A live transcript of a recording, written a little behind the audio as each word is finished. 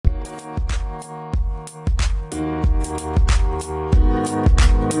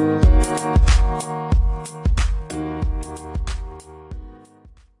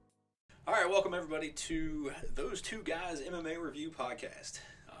Those Two Guys MMA Review Podcast.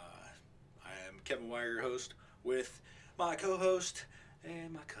 I am Kevin Wire, your host, with my co-host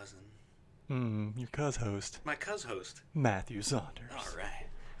and my cousin. Your cuz-host. My cuz-host. Matthew Saunders. All right.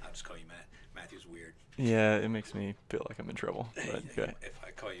 I'll just call you Matt. Matthew's weird. Yeah, it makes me feel like I'm in trouble. But okay. If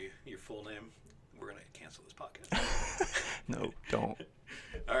I call you your full name, we're going to cancel this podcast. No, don't.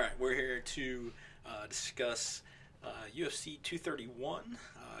 All right. We're here to discuss UFC 231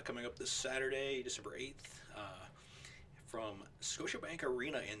 coming up this Saturday, December 8th, from Scotiabank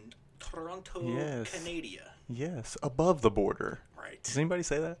Arena in Toronto, Yes. Canada. Yes, above the border. Right. Does anybody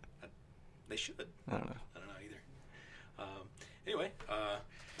say that? They should. I don't know. I don't know either. Anyway,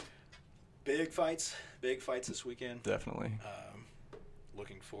 big fights this weekend. Definitely.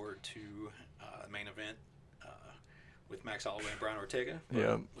 Looking forward to the main event with Max Holloway and Brian Ortega.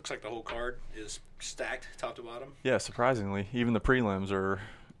 Yeah. Looks like the whole card is stacked top to bottom. Yeah, surprisingly, even the prelims are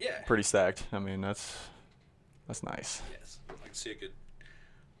Yeah. pretty stacked. I mean, that's nice. Yes. I can see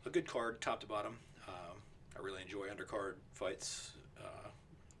a good card top to bottom. I really enjoy undercard fights.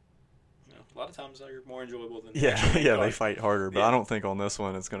 A lot of times they're more enjoyable than Yeah, actual yeah, card. they fight harder, but Yeah. I don't think on this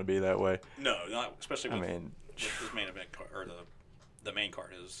one it's going to be that way. No, not especially with, I mean, with this main event card, or the main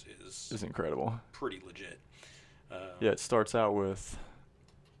card is it's incredible. pretty legit. Yeah, it starts out with,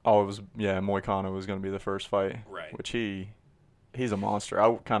 Moicano was going to be the first fight, Right. which he's a monster.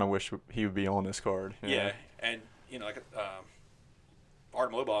 I kind of wish he would be on this card. you Yeah, know? and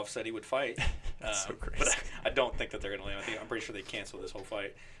Artem Lobov said he would fight. That's so But crazy. I don't think that they're going to land. I'm pretty sure they canceled this whole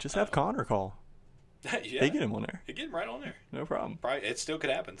fight. Just have Connor call. Yeah, They get him on there. They get him right on there. No problem. Probably, it still could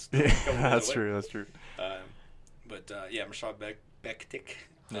happen. Still Yeah, a couple days that's away. true. That's true. Mirsad Bektik.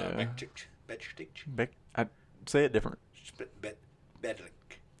 Yeah. Bektik. Say it different. Bedlik.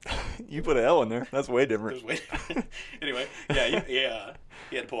 You put an L in there. That's way different. Anyway, he had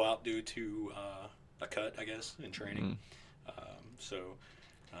to pull out due to a cut, I guess, in training.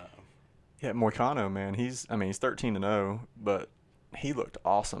 Yeah, Moicano, man, he's 13-0, but he looked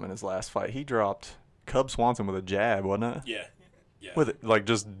awesome in his last fight. He dropped Cub Swanson with a jab, wasn't it? Yeah. With it, like,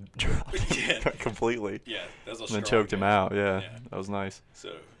 just dropped Yeah. him completely. Yeah, that was a And then strong choked him jab. out. Yeah, Yeah. that was nice.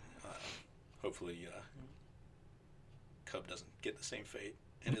 So, hopefully, Cub doesn't get the same fate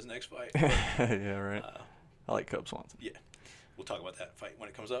in his next fight. Yeah, right. I like Cub Swanson. Yeah, we'll talk about that fight when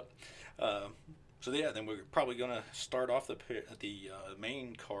it comes up. Then we're probably going to start off the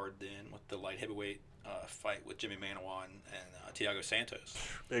main card then with the light heavyweight fight with Jimmy Manuwa and Thiago Santos.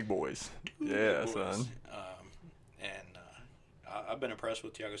 Big boys. Yeah, Big boys. son. I've been impressed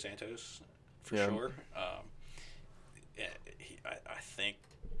with Thiago Santos for Yeah. sure. I think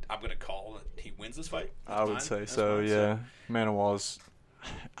I'm going to call that he wins this fight. I would say so, yeah. Manuwa's,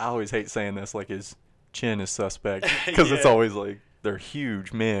 I always hate saying this, like his chin is suspect, because it's Yeah. always like they're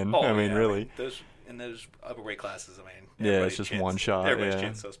huge men. Oh, I mean, yeah, really. in those upper weight classes, Yeah, everybody's it's just chin's- one shot, Everybody's yeah.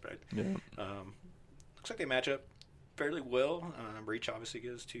 chin's suspect. Yeah. Looks like they match up fairly well. Reach obviously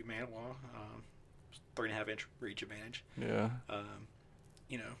goes to Manuwa, 3.5-inch reach advantage. Yeah.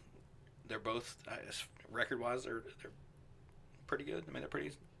 They're both record-wise, they're pretty good. I mean, they're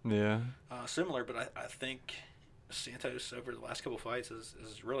pretty Yeah. similar, but I think Santos over the last couple fights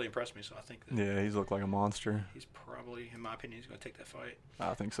has really impressed me. So I think that Yeah, he's looked like a monster. he's probably, in my opinion, he's going to take that fight.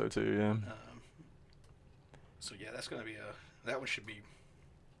 I think so too, yeah. That's going to be that one should be.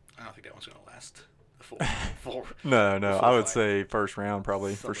 I don't think that one's going to last the full. No, full I would fight. say first round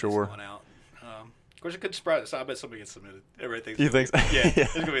probably, for Somebody's sure. going out. Of course, it could surprise us. I bet somebody gets submitted. Everybody thinks. You think so? Yeah, Yeah.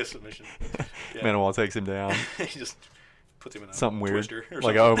 it's going to be a submission. Yeah. Manuwa takes him down. He just puts him in a Something weird. twister or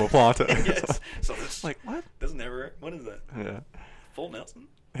Like something. omoplata. Yes. So this Like, what? doesn't ever. What is that? Yeah. Full Nelson?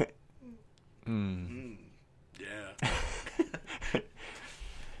 Mm. Yeah.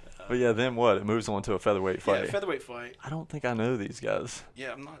 But yeah, then what? It moves on to a featherweight fight. Yeah, featherweight fight. I don't think I know these guys.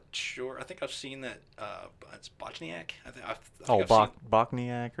 Yeah, I'm not sure. I think I've seen that. It's Bochniak. I think Oh, I've seen-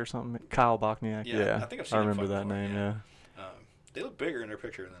 Bokniak or something? Kyle Bokniak? Yeah, Yeah. I think I've seen him remember fight that before, name, yeah. yeah. They look bigger in their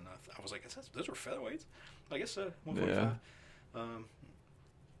picture than I was like. Those were featherweights. I guess 145.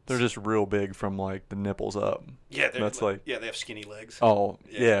 They're just real big from, like, the nipples up. Yeah, That's like- they have skinny legs. Oh,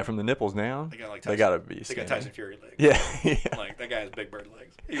 Yeah. yeah, from the nipples down? They got like They Tyson, gotta be They skinny. got Tyson Fury legs. Yeah. Yeah. Like that guy has big bird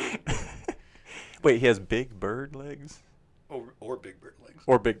legs. Wait, he has big bird legs? Or big bird legs.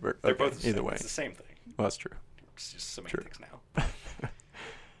 Or big bird? They're Okay, both the either same. way. It's the same thing. Well, that's true. It's just semantics now.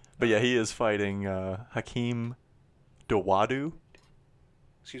 But yeah, he is fighting Hakeem Dawadu.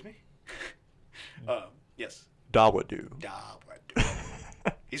 Excuse me. Yes. Dawadu.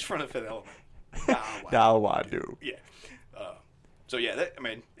 Dawadu. He's from the Fifth Element. Dawadu. Yeah.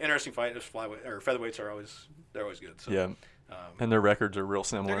 Interesting fight. Those featherweights are always good. So, Yeah. And their records are real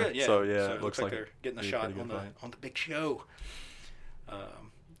similar. They're good, yeah. So yeah, So it looks like they're getting a be a shot pretty on good the fight. big show.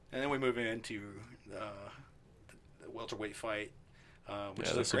 And then we move into the welterweight fight, which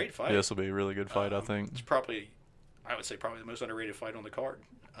is a great fight. This will be a really good fight, I think. It's probably, I would say, probably the most underrated fight on the card.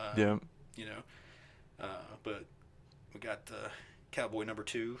 Yeah. You know, but we got Cowboy number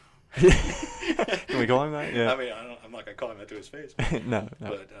 2. Can we call him that? Yeah. I mean, I'm not gonna call him that to his face. No.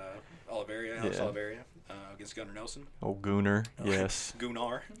 But Alex Oliveira against Gunnar Nelson. Oh, Gunnar, yes.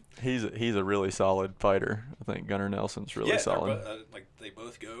 Gunnar. He's a really solid fighter. I think Gunnar Nelson's really solid. They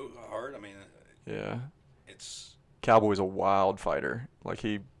both go hard. I mean, yeah. It's Cowboy's a wild fighter. Like,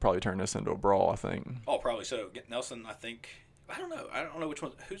 he probably turned this into a brawl, I think. Oh, probably so. Nelson, I think. I don't know. I don't know which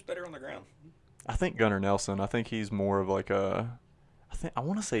one. Who's better on the ground? I think Gunnar Nelson. I think he's more of like a. I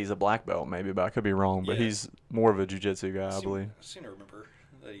want to say he's a black belt, maybe, but I could be wrong. But he's more of a jiu-jitsu guy, I believe. I seem to remember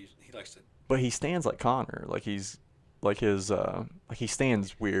that he likes to. But he stands like Connor. Like he's like his like he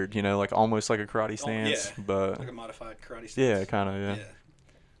stands weird, you know, like almost like a karate stance, but like a modified karate stance. Yeah, kind of, yeah.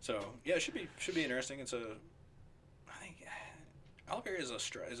 So yeah, it should be interesting. I think Oliveira is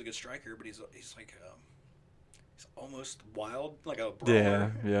a good striker, but he's like he's almost wild, like a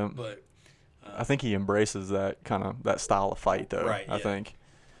brawler. Yeah. But I think he embraces that style of fight, though. Right. I think.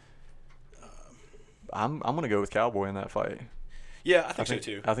 I'm gonna go with Cowboy in that fight. Yeah, I think so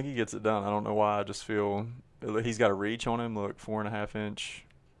too. I think he gets it done. I don't know why. I just feel he's got a reach on him. Look, 4.5-inch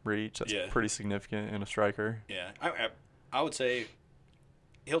reach. That's pretty significant in a striker. Yeah, I would say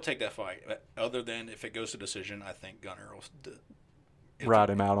he'll take that fight. Other than if it goes to decision, I think Gunnar will ride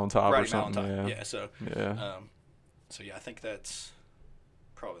him out on top or something. Yeah. So I think that's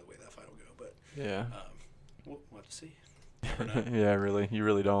probably the way that fight will go. But we'll have to see. Yeah, really. You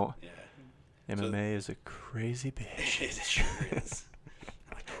really don't. Yeah. MMA is a crazy bitch. It sure is.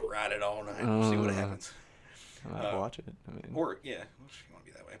 I like to ride it all night and see what happens. I might watch it. I mean, if you want to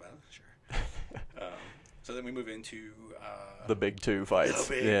be that way about it, sure. So then we move into the big 2 fights.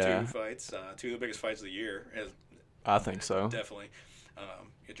 The big 2 fights. 2 of the biggest fights of the year. I think so. Definitely.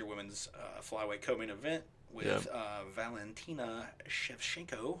 Get your women's flyweight co-main event with Valentina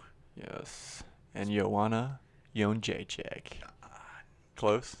Shevchenko. Yes. And Joanna Jędrzejczyk.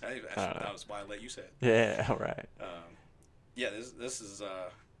 Close? That was why I let you say it. Yeah, all right. This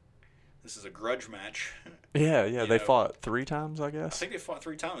is a grudge match. Yeah. They fought 3 times, I guess. I think they fought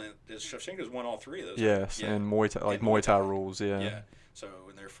 3 times. Shevchenko's won all 3 of those. Yes, and Muay Thai rules. Yeah. Yeah. So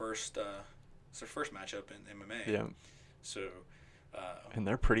in their first, it's their first matchup in MMA. Yeah. So. And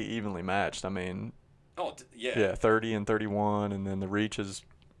they're pretty evenly matched. I mean. Oh yeah. Yeah, 30 and 31, and then the reach is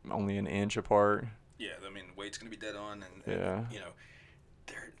only an inch apart. Yeah, I mean weight's gonna be dead on, and you know.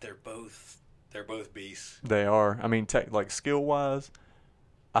 They're both beasts. They are. I mean, skill wise,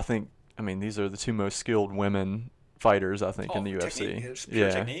 I think. I mean, these are the 2 most skilled women fighters I think in the UFC.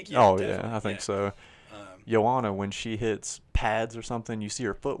 Technique, I think so. Joanna, when she hits pads or something, you see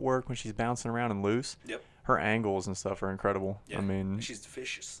her footwork when she's bouncing around and loose. Yep. Her angles and stuff are incredible. Yeah. I mean, she's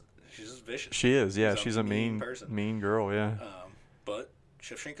vicious. She's just vicious. She is. Yeah, she's a mean person. Mean girl. Yeah. But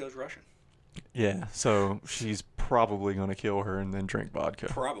Shevchenko's Russian. Yeah, so she's probably going to kill her and then drink vodka.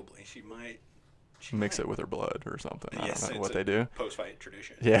 Probably. She might. Mix it with her blood or something. Yes, I don't know what they do. Post-fight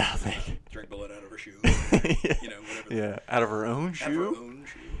tradition. Yeah, I think. Drink blood out of her shoe. Whatever. Yeah, out of her own shoe? Out of her own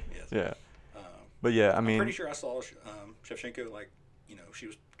shoe, yes. Yeah. But yeah, I mean. I'm pretty sure I saw Shevchenko, she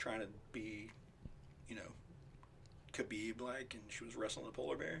was trying to be, Khabib-like, and she was wrestling a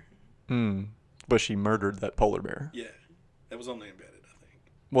polar bear. But she murdered that polar bear. Yeah. That was only embedded, I think.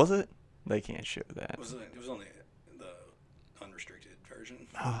 Was it? They can't show that. It was only the unrestricted version.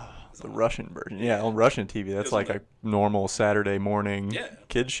 The Russian version. Yeah, on Russian TV, that's like a normal Saturday morning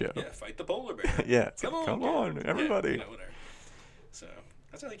kids show. Yeah, fight the polar bear. Yeah, come on, everybody. Yeah, whatever. So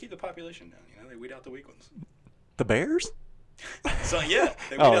that's how they keep the population down. They weed out the weak ones. The bears? So they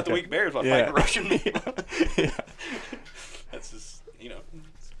weed out the weak bears by fighting Russian people. Yeah. That's just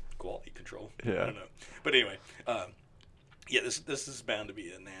quality control. Yeah. I don't know, but anyway. This is bound to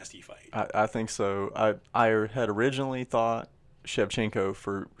be a nasty fight. I think so. I had originally thought Shevchenko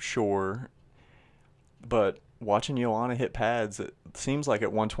for sure, but watching Joanna hit pads, it seems like at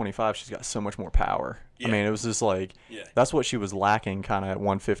 125 she's got so much more power. Yeah. I mean, it was just like that's what she was lacking kind of at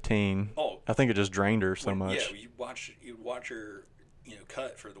 115. Oh, I think it just drained her so much. Yeah, you'd watch her,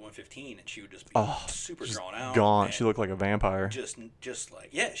 cut for the 115, and she would just be super drawn out, gaunt. She looked like a vampire. Just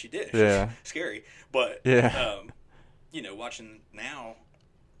like she did. Yeah, scary, but watching now,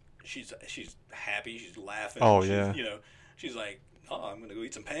 she's happy, she's laughing. Oh, she's like, I'm gonna go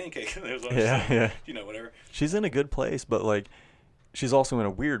eat some pancakes. Whatever. She's in a good place, but she's also in a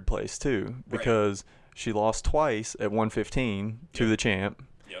weird place too, because She lost twice at 115 to the champ,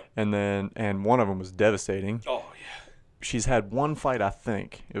 Yep. and one of them was devastating. Oh yeah. She's had one fight, I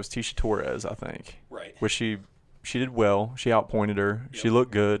think. It was Tisha Torres, I think. Right. Which she did well. She outpointed her. Yep. She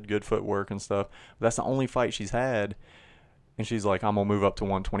looked good footwork and stuff. But that's the only fight she's had. And she's like, I'm going to move up to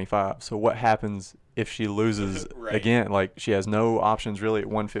 125. So what happens if she loses Right. again? Like, she has no options really at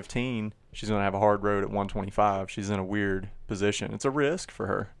 115. She's going to have a hard road at 125. She's in a weird position. It's a risk for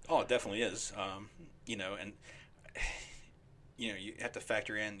her. Oh, it definitely is. You know, and you know, you have to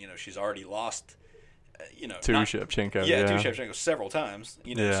factor in. You know, she's already lost. You know, To Shevchenko. Yeah, to Shevchenko several times.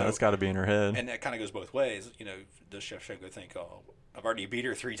 You know, Yeah, so, that's got to be in her head. and that kind of goes both ways. You know, does Shevchenko think, oh, I've already beat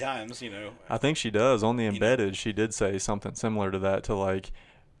her 3 times? You know, I think she does. On the know. embedded, she did say something similar to that, to like,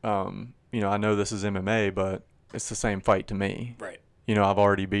 you know, I know this is MMA, but it's the same fight to me. right? You know, I've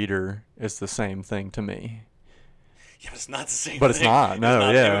already beat her. It's the same thing to me. Yeah, but it's not the same. But it's thing. not. No, it's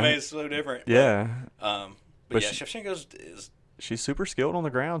not. yeah. MMA is so different. Yeah. But But yeah, she- Shevchenko's is. She's super skilled on the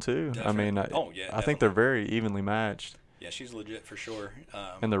ground, too. I mean, Definitely. Oh, yeah, I think they're very evenly matched. Yeah, she's legit for sure.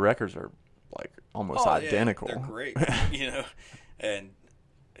 And the records are, like, almost yeah, identical. they're great. You know, and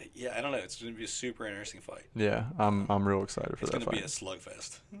yeah, I don't know. It's going to be a super interesting fight. Yeah, I'm real excited for It's that going to be a fight.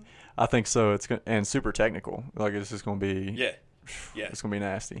 slugfest. I think so. It's gonna, and super technical. Like, it's just going to be Yeah, yeah. It's going to be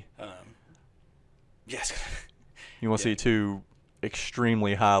nasty. Yes. You want to Yeah. see two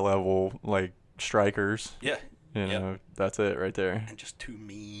extremely high level like strikers. Yeah. You Yep. know, that's it right there. And just too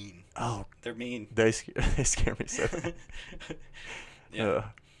mean. Oh, They're mean. they scare me so. Yeah. Ugh.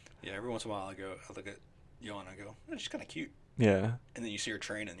 Yeah. Every once in a while, I look at Joanna and go, oh, she's kind of cute. Yeah. And then you see her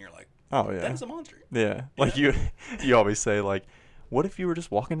train, and you're like, Oh yeah. that is a monster. Yeah. Like Yeah. you always say like, what if you were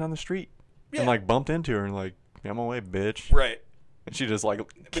just walking down the street Yeah. and like bumped into her and like, yeah, I'm on my way, bitch. Right. And she just like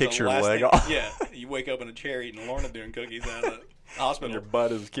But kicks the your last leg thing- off. Yeah. You wake up in a chair eating Lorna doing cookies out of the And hospital. your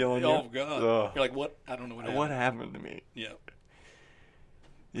butt is killing you. Oh God! Ugh. You're like, what? I don't know what happened. What happened to me? Yeah.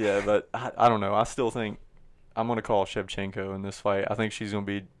 Yeah, but I don't know. I still think I'm going to call Shevchenko in this fight. I think she's going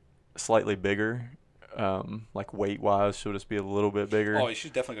to be slightly bigger. Like weight-wise, she'll just be a little bit bigger. Oh,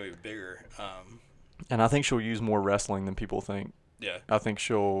 she's definitely gonna be bigger. And I think she'll use more wrestling than people think. Yeah. I think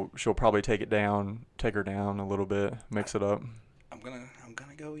she'll probably take her down a little bit, mix it up. I'm gonna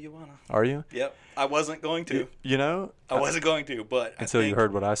go Joanna. Are you? Yep. I wasn't going to. You know? I wasn't going to, but Until you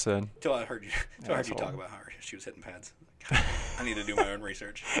heard what I said. Until I heard you. Until I heard you Asshole. talk about how she was hitting pads. I need to do my own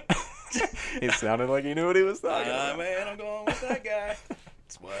research. It sounded like he knew what he was talking about. Man, I'm going with that guy.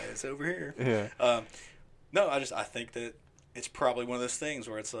 That's why it's over here. Yeah. No, I think that it's probably one of those things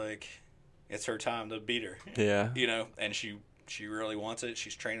where it's like, it's her time to beat her. Yeah. You know, and she really wants it.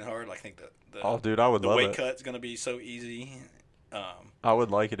 She's training hard. I think the Oh, dude, I would the love weight it. cut's gonna be so easy. I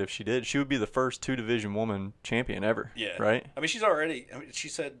would like it if she did. She would be the first 2-division woman champion ever. Yeah. Right? I mean, she's already. I mean, she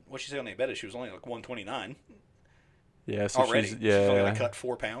said what she said on the embedded. She was only like 129 Yeah. So already. she's She's only yeah. gonna cut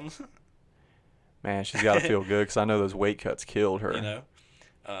 4 pounds. Man, she's got to feel good because I know those weight cuts killed her. You know,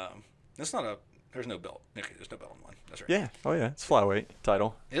 it's not a. There's no belt. Okay, there's no belt on one. That's right. Yeah. Oh yeah. It's flyweight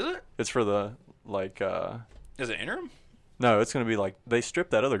title. Is it? It's for the like. Is it interim? No, it's gonna be like they stripped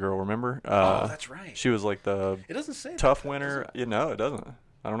that other girl. Remember? Oh, that's right. She was like the It doesn't say tough that, winner. does You know, it doesn't.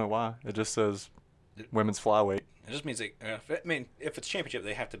 I don't know why. It just says women's flyweight. It just means they. I mean, if it's championship,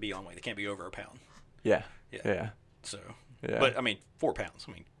 they have to be on weight. They can't be over a pound. Yeah. Yeah. Yeah. So. Yeah. But I mean, 4 pounds.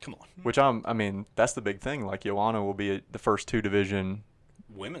 I mean, come on. Which I mean, that's the big thing. Like Joanna will be the first 2-division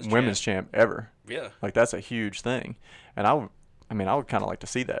Women's champ ever. Yeah. Like that's a huge thing, and I would kind of like to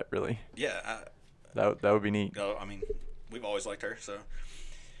see that. Really, Yeah. that would be neat. I mean, we've always liked her. So.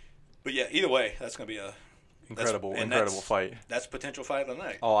 But yeah, either way, that's gonna be a Incredible that's- fight. That's potential fight of the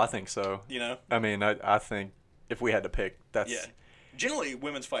night. Oh, I think so. You know. I mean, I think if we had to pick, that's Yeah. Generally,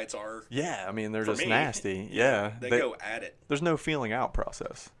 women's fights are. yeah. I mean, they're For just me, nasty. Yeah, They go at it. There's no feeling out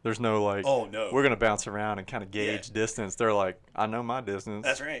process. There's no like. Oh, no. We're gonna bounce around and kind of gauge Yeah. distance. They're like, I know my distance.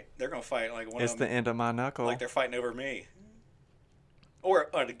 That's right. They're gonna fight like one It's of the them. end of my knuckle. Like they're fighting over me. Or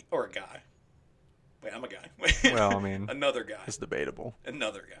a guy. Wait, I'm a guy. Well, I mean, another guy. it's debatable.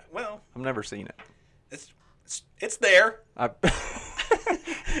 Another guy. Well, I've never seen it. it's there.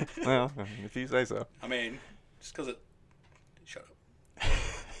 Well, if you say so. I mean, just because it. Shut up.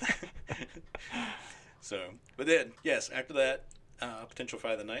 So, but then yes, after that potential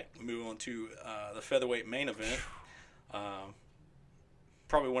fight of the night, we move on to the featherweight main event.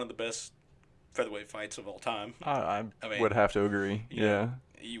 Probably one of the best featherweight fights of all time. I mean, would have to agree. You Yeah. know,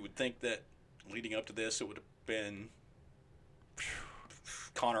 you would think that leading up to this, it would have been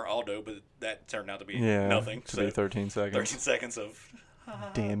Conor Aldo, but that turned out to be Yeah. nothing. To So be 13 seconds. 13 seconds of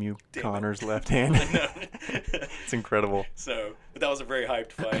Damn you, Damn it. Connor's left hand. I know. It's incredible. So, but that was a very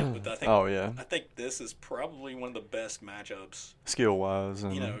hyped fight. But I think, Oh, yeah. I think this is probably one of the best matchups. Skill-wise.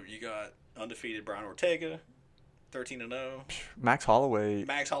 And You know, you got undefeated Brian Ortega, 13-0. Max Holloway,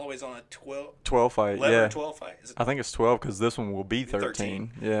 Max Holloway's on a 12, 12 fight. 11 Yeah. or 12 fight. Is it? I think it's 12 because this one will be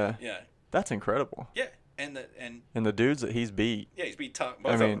 13. Yeah. Yeah, That's incredible. yeah, and And the dudes that he's beat, yeah, he's beat top.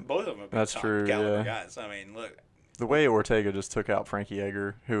 I mean, Both of them have been that's top true, caliber yeah. guys. I mean, look, the way Ortega just took out Frankie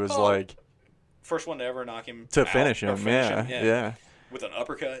Edgar, who was Oh, like, first one to ever knock him to out, finish or him. Yeah. him, Yeah. with an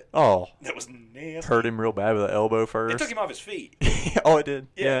uppercut. Oh, That was nasty. hurt him real bad with the elbow It first. took him off his feet. Oh, it did.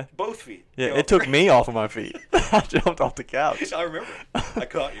 Yeah. Both feet. Yeah, You know, it took me off of my feet. I jumped off the couch. I remember. I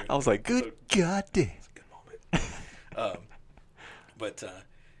caught you. I was like, good goddamn. Good moment. But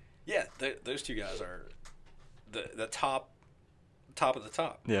yeah, those two guys are the top of the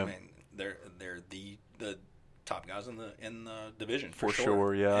top. Yeah. I mean, they're the top guys in the division For for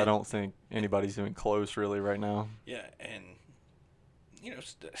sure, yeah. I And- don't think anybody's even close really right now. Yeah, and you know,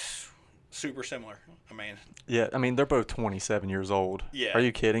 super similar. I mean, Yeah, I mean, they're both 27 years old. Yeah. Are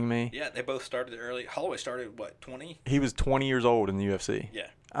you kidding me? yeah, they both started early. Holloway started what, 20? He was 20 years old in the UFC. Yeah,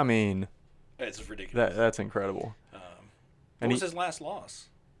 I mean, it's ridiculous. that's incredible. What and was his last loss?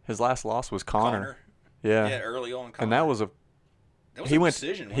 His last loss was Connor. Yeah. Yeah, early on. Connor. And that was a that was he a went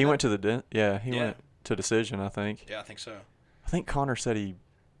decision. he wasn't went to the he Yeah. went to decision, I think. it? Yeah, I think so. I think Connor said he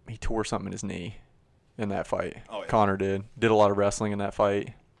tore something in his knee in that fight. Oh, yeah. Connor did a lot of wrestling in that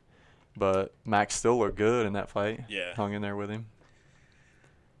fight. But Max still looked good in that fight. Yeah. Hung in there with him.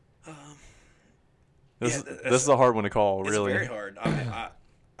 Um, This yeah, is that's- this is a hard one to call, It's really. very hard. I mean,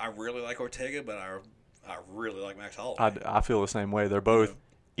 I really like Ortega, but I really like Max Holloway. I feel the same way. They're both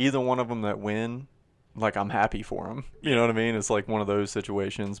either one of them that win, like I'm happy for them. You know what I mean? It's like one of those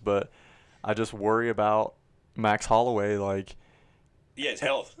situations, but I just worry about Max Holloway. Like, Yeah, his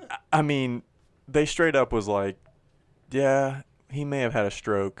health. I mean, they straight up was like, yeah, he may have had a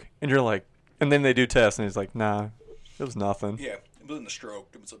stroke, and you're like, and then they do tests, and he's like, nah, it was nothing. Yeah, it wasn't a stroke.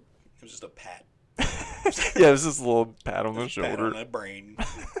 It was just a pat. Yeah, it was just a little pat on the Pat shoulder. on the brain.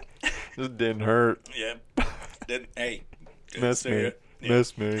 Just didn't hurt. Yeah. Hey. didn't Miss see me. it. Yeah.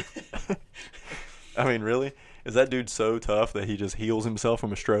 Miss me. I mean, really? Is that dude so tough that he just heals himself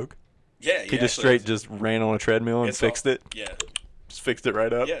from a stroke? Yeah, He just straight just ran on a treadmill and it's fixed all- it? Yeah. Just fixed it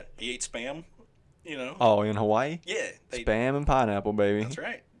right up? Yeah. He ate Spam. You know. Oh, in Hawaii? Yeah. They, Spam and pineapple, baby. That's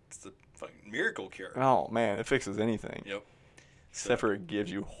right. It's the fucking miracle cure. Oh, man, it fixes anything. Yep. Except for it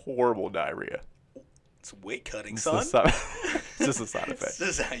gives you horrible diarrhea. It's weight cutting, It's, son. the side, it's just a side effect.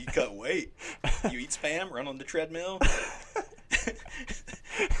 This is how you cut weight. You eat Spam, run on the treadmill.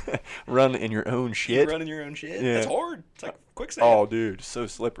 Run in your own You shit. running your own shit. Yeah. It's hard. It's like quicksand. Oh, dude, so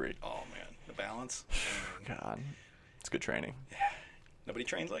slippery. Oh, man, the balance. God, it's good training. Nobody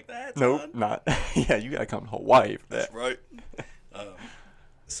trains like that. Nope, son. not. Yeah, you gotta come to Hawaii for that. That's right.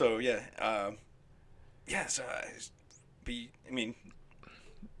 So yeah, so I mean,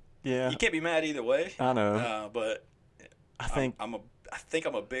 Yeah, you can't be mad either way. I know. But I think I think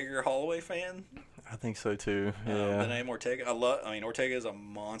I'm a bigger Holloway fan I think so too. than Yeah, I am Ortega. I mean, Ortega is a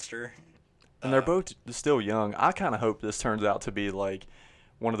monster. and they're both still young. I kind of hope this turns out to be like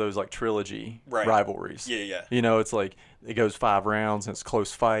one of those like trilogy Right. rivalries. Yeah. You know, it's like it goes 5 rounds and it's a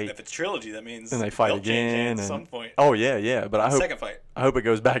close fight, If it's trilogy, that means and they fight they'll change again. hands And at some point. oh yeah. But I Second fight. hope it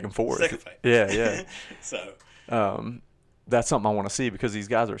goes back and forth. Second fight. Yeah. So That's something I want to see because these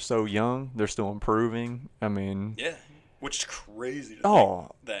guys are so young. They're still improving. I mean, yeah, which is crazy to Oh,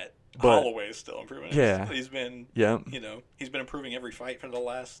 think that but- Holloway is still improving. Yeah. He's been yeah. he's been improving every fight for the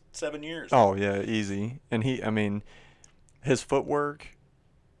last 7 years. Oh yeah, easy. And his footwork,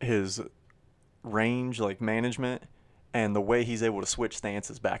 his range, like management, and the way he's able to switch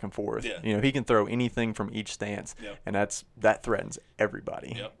stances back and forth. Yeah. You know, he can throw anything from each stance, Yep. and that threatens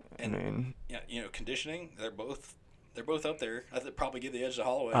everybody. Yep. I And mean, yeah, conditioning, they're both up there. I'd probably give the edge to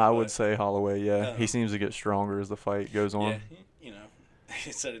Holloway. I but, would say Holloway. Yeah, Yeah. he seems to get stronger as the fight goes on. Yeah,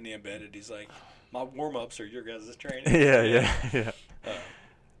 he said in the embedded, he's like, my warm ups are your guys' training. Yeah. Uh,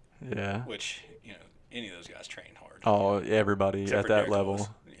 Yeah. which any of those guys train hard. Oh, everybody Except at for that Derek level. Lewis.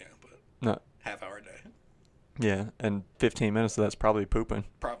 Yeah, but No. half-hour a day. Yeah, and 15 minutes of that's probably pooping.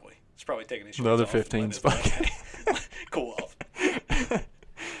 Probably. He's probably taking his The shorts other off, 15 letting is his body cool off.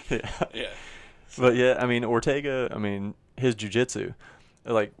 Yeah. Yeah. But yeah, I mean, Ortega, his jiu-jitsu.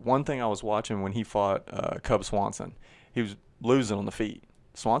 Like, one thing I was watching when he fought Cub Swanson, he was losing on the feet.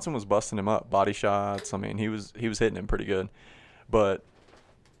 Swanson was busting him up, body shots. He was hitting him pretty good. But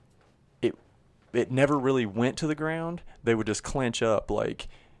it never really went to the ground. They would just clinch up, like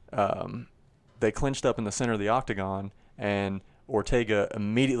they clinched up in the center of the octagon, and Ortega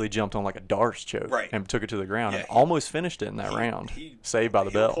immediately jumped on like a Darce choke Right. and took it to the ground Yeah, and almost finished it in that round. Saved by the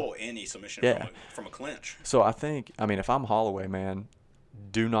he'll bell. pull any submission Yeah. from a clinch. So I think, I mean, if I'm Holloway, man,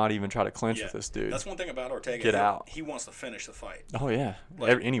 do not even try to clinch Yeah. with this dude. That's one thing about Ortega. Get out. He wants to finish the fight. Oh yeah,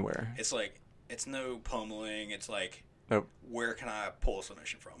 Like, anywhere. It's like it's no pummeling. It's like Nope. where can I pull a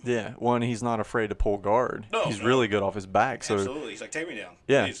submission from? Yeah, one, he's not afraid to pull guard. No, he's no. really good off his back. So Absolutely. He's like, take me down.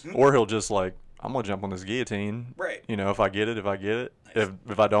 yeah, Please. or he'll just like, I'm gonna jump on this guillotine. Right. You know, if I get it, if I get it.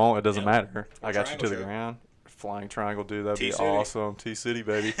 If I don't, it doesn't Yeah. matter. I got you Triangle to the choke. ground. Flying triangle, dude. That'd be T-City. awesome. T-City,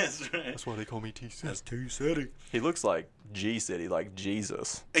 baby. That's right. That's why they call me T-City. That's T-City. He looks like G-City, like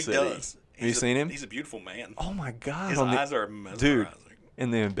Jesus. He City. does. Have you seen him? He's a beautiful man. Oh my God. His on the- eyes are dude, mesmerizing.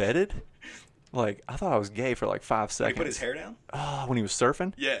 in the embedded, like I thought I was gay for like 5 When seconds. he put his hair down? Oh, when he was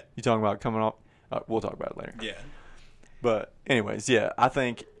surfing. Yeah. You talking about coming off? We'll talk about it later. Yeah. But anyways, yeah, I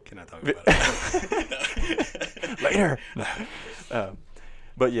think Can I talk about it? later. No.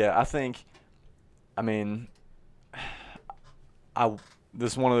 But yeah, I think. I mean,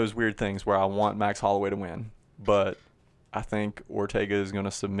 this is one of those weird things where I want Max Holloway to win, but I think Ortega is going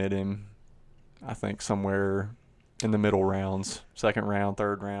to submit him. I think somewhere in the middle rounds, second round,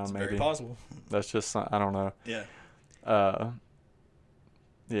 third round, It's maybe. very possible. That's just I don't know. Yeah.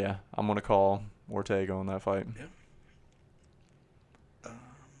 Yeah, I'm gonna call Ortega on that fight. Yeah.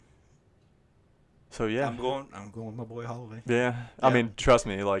 So yeah. I'm going with my boy Holloway. Yeah. I Yeah. mean, trust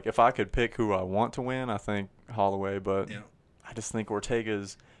me, like if I could pick who I want to win, I think Holloway, but Yeah. I just think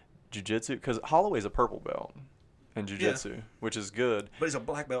Ortega's jiu-jitsu, because Holloway's a purple belt in jiu-jitsu, which is good. But he's a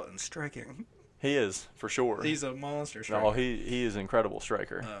black belt in striking. He is, for sure. He's a monster striker. Oh, he is an incredible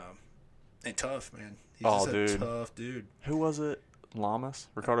striker. And tough, man. He's Oh, just dude. a tough dude. Who was it? Lamas?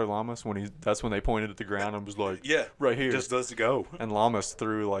 Ricardo Lamas? That's when they pointed at the ground and was like, Yeah. right here. Just does go. And Lamas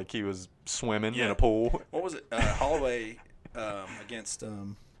threw like he was swimming in Yeah. a pool. What was it? Holloway against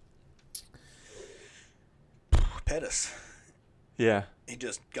Pettis. Yeah. He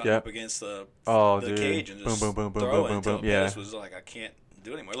just got Yep. up against the Dude. cage and Boom, just boom, boom, boom, throw boom, it boom, until boom. Yeah. Pettis was like, I can't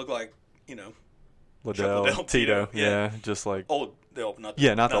do it anymore. It looked like, Liddell, Liddell, Tito. Tito. Yeah. Just like not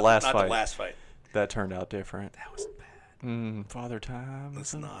not the last not fight. the last fight. that turned out different. That was bad. Father time.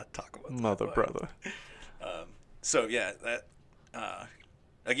 Let's not talk about that Mother fight. brother. So yeah, that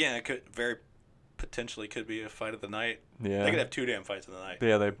again, it could very potentially could be a fight of the night. Yeah. They could have 2 damn fights in the night.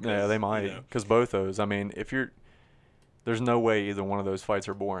 Yeah, they you might, know. because both those. I mean, there's no way either one of those fights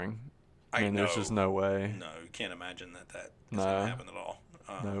are boring. I mean, there's just no way. No, you can't imagine that is No. going to happen at all.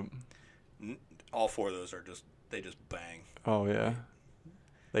 Nope. All 4 of those they just bang Oh yeah,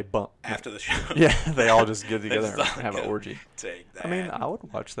 they bump after the show. Yeah, they all just get They together just and have an go, orgy. Take that. I mean, I would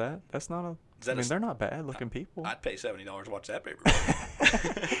watch that. That's not a. Is that I mean, they're not bad looking people. I'd pay $70 to watch that paper.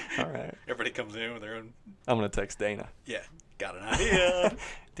 All right, Everybody comes in with their own. I'm gonna text Dana. Yeah, got an idea.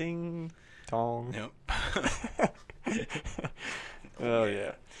 Ding, dong. Yep. Oh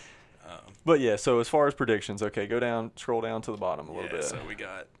yeah. But yeah, so as far as predictions, okay, scroll down to the bottom a little bit. So we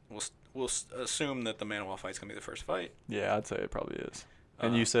got. We'll assume that the Manuel fight's gonna be the first fight. Yeah, I'd say it probably is.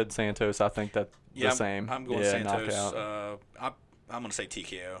 And you said Santos. I think that the same. I'm going yeah, Santos. Knockout. I'm gonna say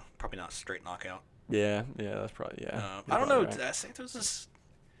TKO. Probably not straight knockout. Yeah, that's probably I don't know. Right. Santos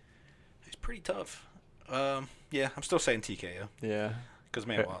he's pretty tough. Yeah, I'm still saying TKO Yeah. because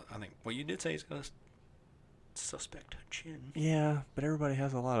Manuel. I think. Well, you did say he's got a suspect chin. Yeah, but everybody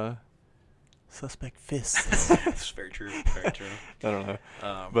has a lot of suspect fists. That's very true. Very true. I don't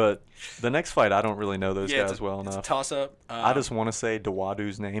know. But the next fight, I don't really know those guys well It's a enough. toss up. I just want to say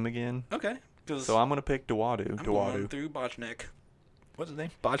Dawadu's name again. Okay. So I'm going to pick Dawadu. I'm going through Bochnek. What's his name?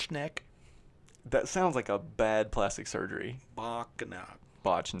 Bochnek. That sounds like a bad plastic surgery. Bochnek.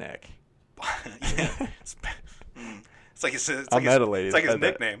 Bochnek. Yeah. It's like his. It's I like met his, a lady It's like his that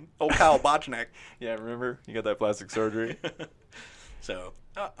had that. nickname. Old Kyle Bochnek. Yeah, remember? You got that plastic surgery? So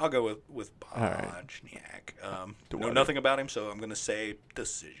I'll go with right. Bochnek. Know Dawadu. nothing about him, so I'm gonna say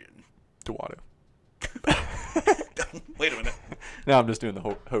decision. Dawadu. Wait a minute. No, I'm just doing the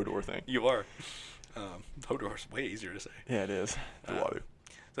Hodor thing. You are. Hodor's way easier to say. Yeah, it is. Dawadu.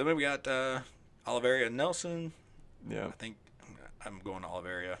 So then we got Oliveira and Nelson. Yeah. I think I'm going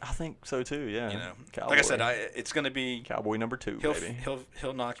Oliveira. I think so too, yeah. You know, Cowboy. like I said, it's gonna be Cowboy number 2, he'll baby.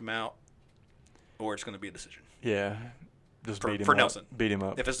 he'll knock him out, or it's gonna be a decision. Yeah. Just For- beat him for up. Nelson. Beat him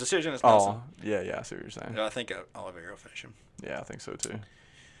up. If it's decision, it's Nelson. Oh, yeah, I see what you're saying. I think Oliveira will finish him. Yeah, I think so too.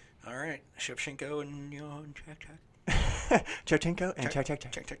 All right, Shevchenko and check.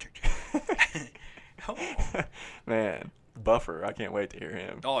 Chochenko and check. Oh. Man, Buffer, I can't wait to hear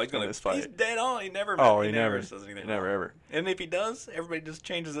him. Oh, he's in gonna. this fight. He's dead on. He never. He never says anything. never wrong. ever. And if he does, everybody just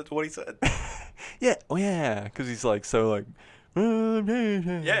changes it to what he said. Yeah, oh yeah, because he's like so like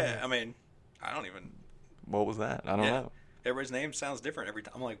Yeah, I mean, I don't even. What was that? I don't know. Everybody's name sounds different every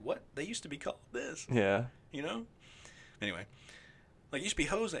time. I'm like, what? They used to be called this. Yeah. You know? Anyway, like, it used to be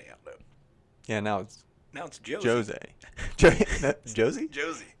Jose Aldo. Yeah, now it's Josie. Josie? Josie.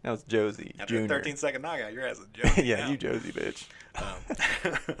 Now it's Josie. After Junior. a 13-second knockout, your ass is Josie. Yeah, now. you Josie, bitch.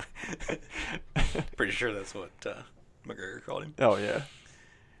 Pretty sure that's what McGregor called him. Oh, yeah.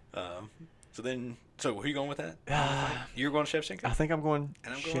 So who are you going with that? You're going Shevchenko? I think I'm going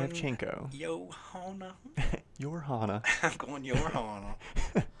And I'm going Shevchenko. Johanna. Your Hana. I'm going Johanna.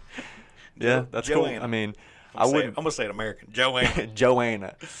 Yeah, that's cool. Joanna. I mean, I'm going to say it American. Joanna.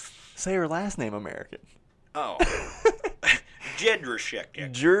 Joanna. Say her last name American. Oh.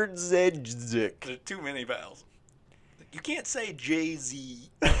 Jedrzejczyk. Jerdzik. There's too many vowels. You can't say J-Z.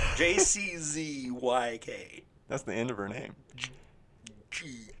 J-C-Z-Y-K. That's the end of her name.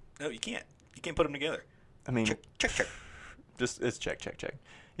 G. No, you can't. You can't put them together. I mean, Check. it's check.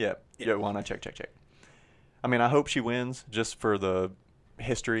 Yeah, Joanna, check. I mean, I hope she wins just for the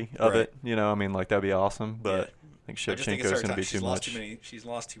history of it. You know, I mean, like, that'd be awesome. But I think Shevchenko's going to be too much. She's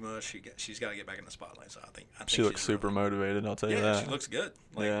lost too much. She's got to get back in the spotlight. So I think she looks super motivated. I'll tell you that. Yeah, she looks good.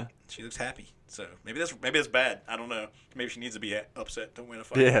 Like, she looks happy. So maybe that's bad. I don't know. Maybe she needs to be upset to win a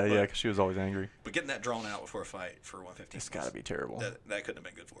fight. Yeah, because she was always angry. But getting that drawn out before a fight for 115, it's got to be terrible. That couldn't have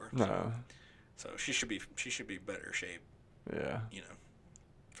been good for her. No. So she should be better shape. Yeah. You know,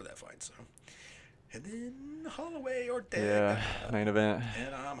 for that fight. So. And then Holloway Ortega. Yeah, main event.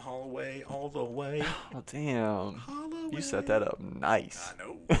 And I'm Holloway all the way. Oh, damn. Holloway. You set that up nice. I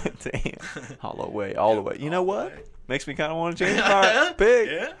know. Damn. Holloway all the way. You know what? Makes me kind of want to change my pick.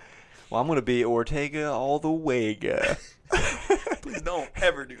 Yeah? Well, I'm going to be Ortega all the way. Please don't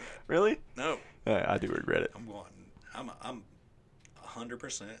ever do that. Really? No. I do regret it. I'm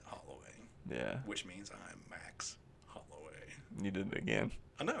 100% Holloway. Yeah. Which means I'm Max Holloway. You did it again.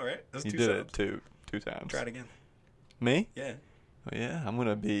 I know, right? That's you two did subs. it two times. Try it again. Me? Yeah. Oh, yeah. I'm going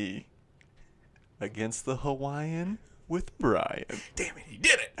to be against the Hawaiian with Brian. Damn it, he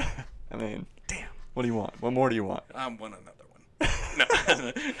did it. I mean, damn. What do you want? What more do you want? I want another one. No.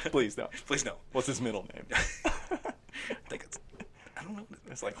 Please don't. Please no. What's his middle name? I think I don't know.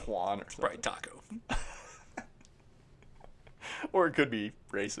 It's like Juan or something. Probably Taco. Or it could be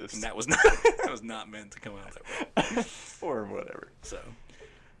racist. And that was not meant to come out that way. Or whatever. So,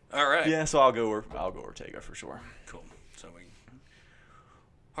 all right. Yeah, so I'll go Ortega for sure. Cool.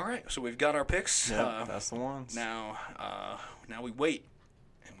 All right. So we've got our picks. Yeah, that's the ones. Now we wait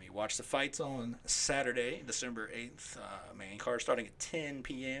and we watch the fights on Saturday, December 8th. Main card starting at 10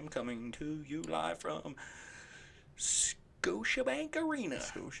 p.m. Coming to you live from Scotiabank Arena.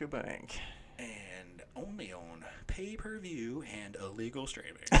 Scotiabank. And only on pay-per-view and illegal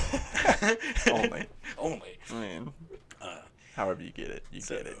streaming. Only. I mean, however you get it, you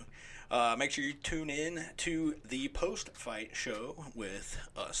get it. Make sure you tune in to the post-fight show with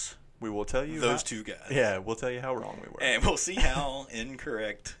us. We will tell you those two guys. Yeah, we'll tell you how wrong we were. And we'll see how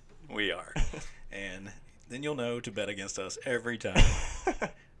incorrect we are. And then you'll know to bet against us every time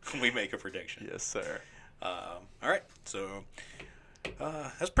we make a prediction. Yes, sir. All right, so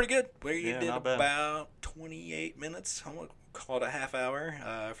that's pretty good. We did about 28 minutes. I'm going to call it a half hour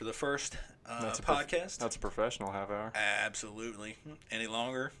for the first podcast. That's a professional half hour. Absolutely. Any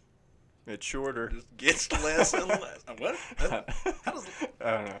longer, it's shorter. It just gets less and less. What? How does it?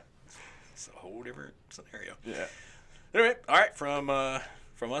 I don't know. It's a whole different scenario. Yeah. Anyway, all right, from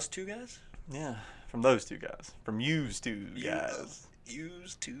us two guys? Yeah, from those two guys. From yous two guys.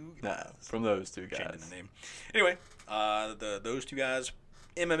 Yous two guys. Nah, from those two guys. Changing the name. Anyway, those two guys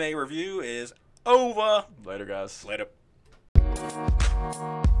MMA review is over. Later, guys. Later.